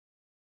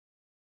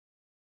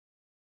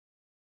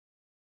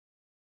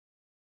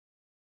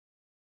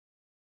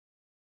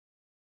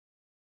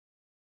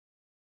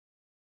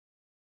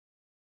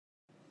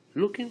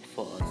Looking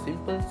for a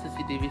simple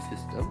CCTV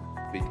system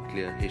with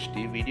clear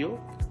HD video,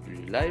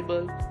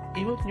 reliable,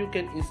 even you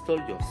can install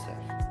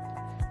yourself,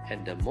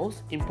 and the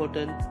most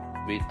important,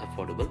 with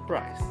affordable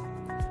price.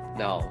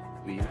 Now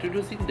we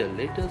introducing the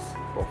latest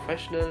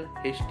professional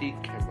HD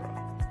camera.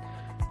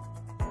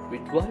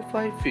 With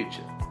Wi-Fi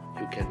feature,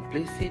 you can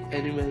place it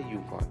anywhere you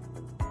want.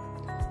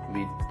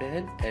 With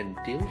pan and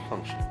tilt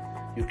function,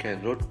 you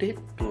can rotate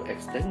to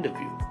extend the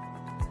view.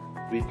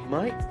 With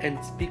mic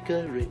and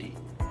speaker ready,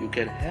 you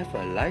can have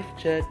a live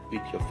chat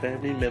with your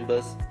family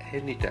members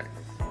anytime.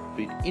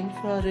 With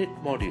infrared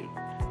module,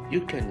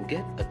 you can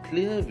get a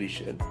clear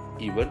vision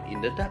even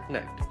in the dark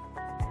night.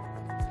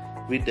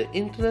 With the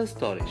internal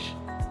storage,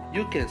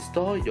 you can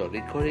store your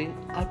recording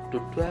up to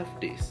 12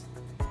 days.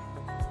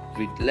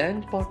 With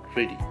LAN port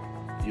ready,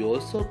 you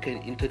also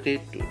can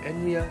integrate to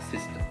NVIDIA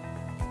system.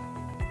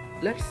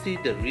 Let's see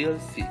the real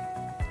scene.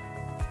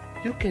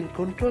 You can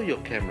control your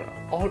camera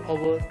all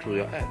over through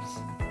your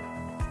apps.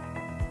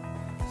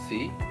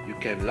 See, you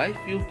can live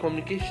view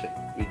communication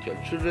with your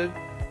children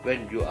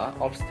when you are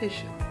off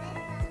station.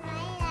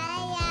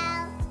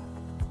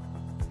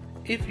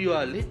 If you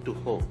are late to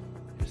home,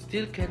 you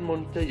still can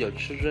monitor your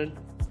children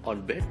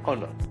on bed or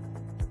not.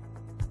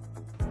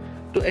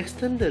 To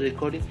extend the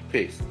recording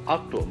phase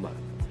up to a month,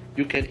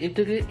 you can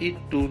integrate it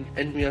to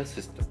NVIDIA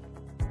system.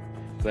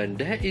 When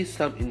there is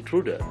some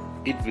intruder,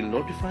 it will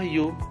notify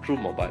you through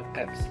mobile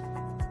apps.